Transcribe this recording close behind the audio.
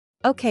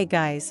Okay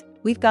guys,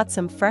 we've got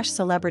some fresh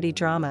celebrity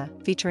drama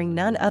featuring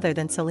none other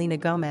than Selena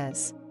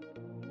Gomez.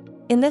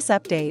 In this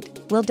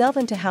update, we'll delve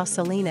into how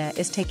Selena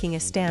is taking a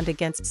stand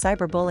against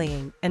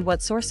cyberbullying and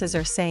what sources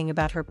are saying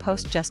about her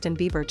post-Justin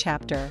Bieber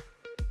chapter.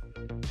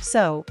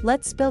 So,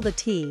 let's spill the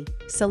tea.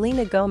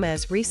 Selena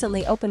Gomez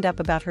recently opened up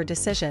about her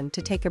decision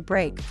to take a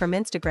break from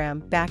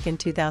Instagram back in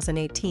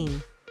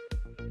 2018.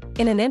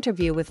 In an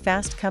interview with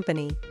Fast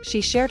Company,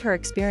 she shared her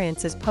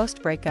experiences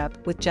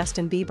post-breakup with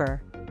Justin Bieber.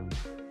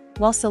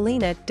 While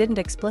Selena didn't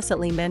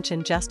explicitly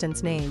mention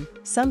Justin's name,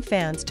 some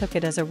fans took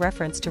it as a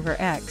reference to her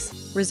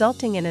ex,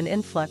 resulting in an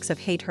influx of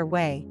hate her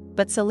way,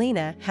 but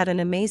Selena had an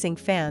amazing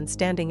fan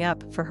standing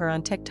up for her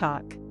on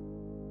TikTok.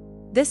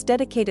 This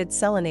dedicated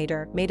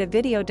Selenator made a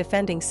video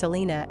defending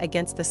Selena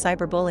against the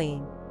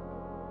cyberbullying,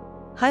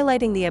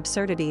 highlighting the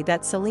absurdity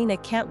that Selena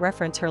can't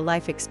reference her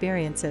life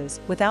experiences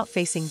without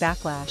facing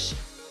backlash.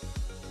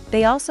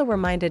 They also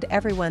reminded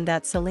everyone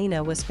that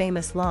Selena was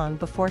famous long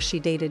before she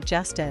dated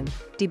Justin,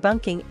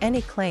 debunking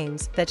any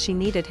claims that she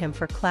needed him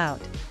for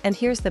clout. And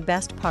here's the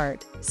best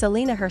part,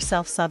 Selena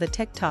herself saw the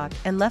TikTok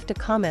and left a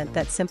comment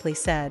that simply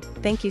said,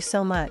 "Thank you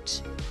so much."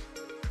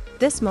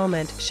 This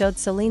moment showed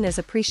Selena's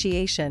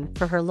appreciation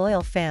for her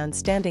loyal fans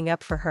standing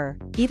up for her,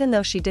 even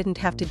though she didn't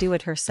have to do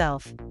it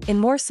herself. In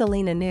more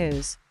Selena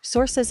news,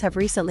 sources have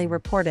recently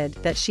reported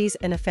that she's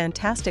in a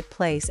fantastic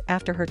place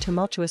after her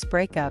tumultuous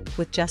breakup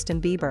with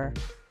Justin Bieber.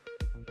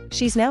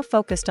 She's now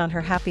focused on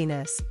her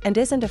happiness and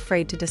isn't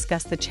afraid to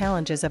discuss the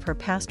challenges of her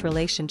past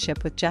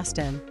relationship with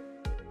Justin.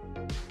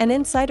 An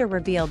insider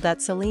revealed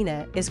that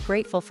Selena is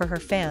grateful for her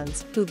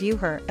fans who view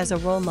her as a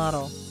role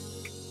model.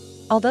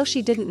 Although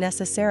she didn't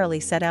necessarily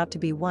set out to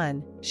be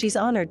one, she's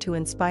honored to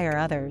inspire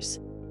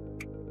others.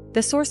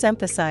 The source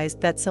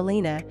emphasized that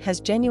Selena has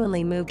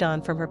genuinely moved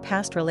on from her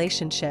past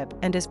relationship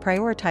and is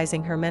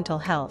prioritizing her mental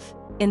health.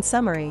 In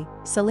summary,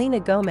 Selena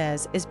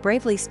Gomez is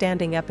bravely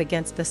standing up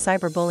against the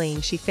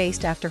cyberbullying she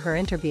faced after her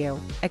interview,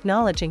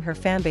 acknowledging her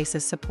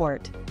fanbase's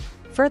support.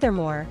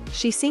 Furthermore,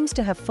 she seems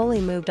to have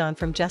fully moved on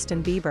from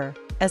Justin Bieber,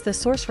 as the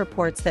source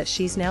reports that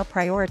she's now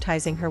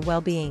prioritizing her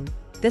well-being.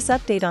 This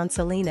update on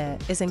Selena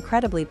is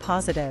incredibly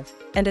positive,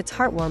 and it's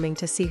heartwarming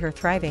to see her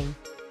thriving.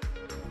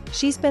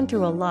 She's been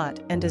through a lot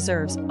and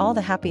deserves all the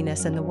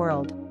happiness in the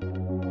world.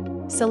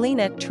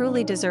 Selena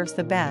truly deserves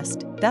the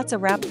best. That's a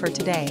wrap for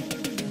today.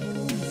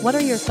 What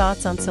are your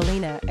thoughts on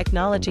Selena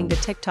acknowledging the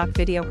TikTok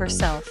video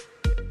herself?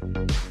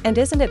 And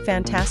isn't it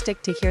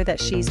fantastic to hear that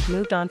she's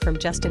moved on from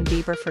Justin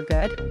Bieber for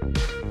good?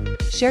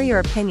 Share your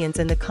opinions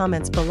in the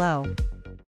comments below.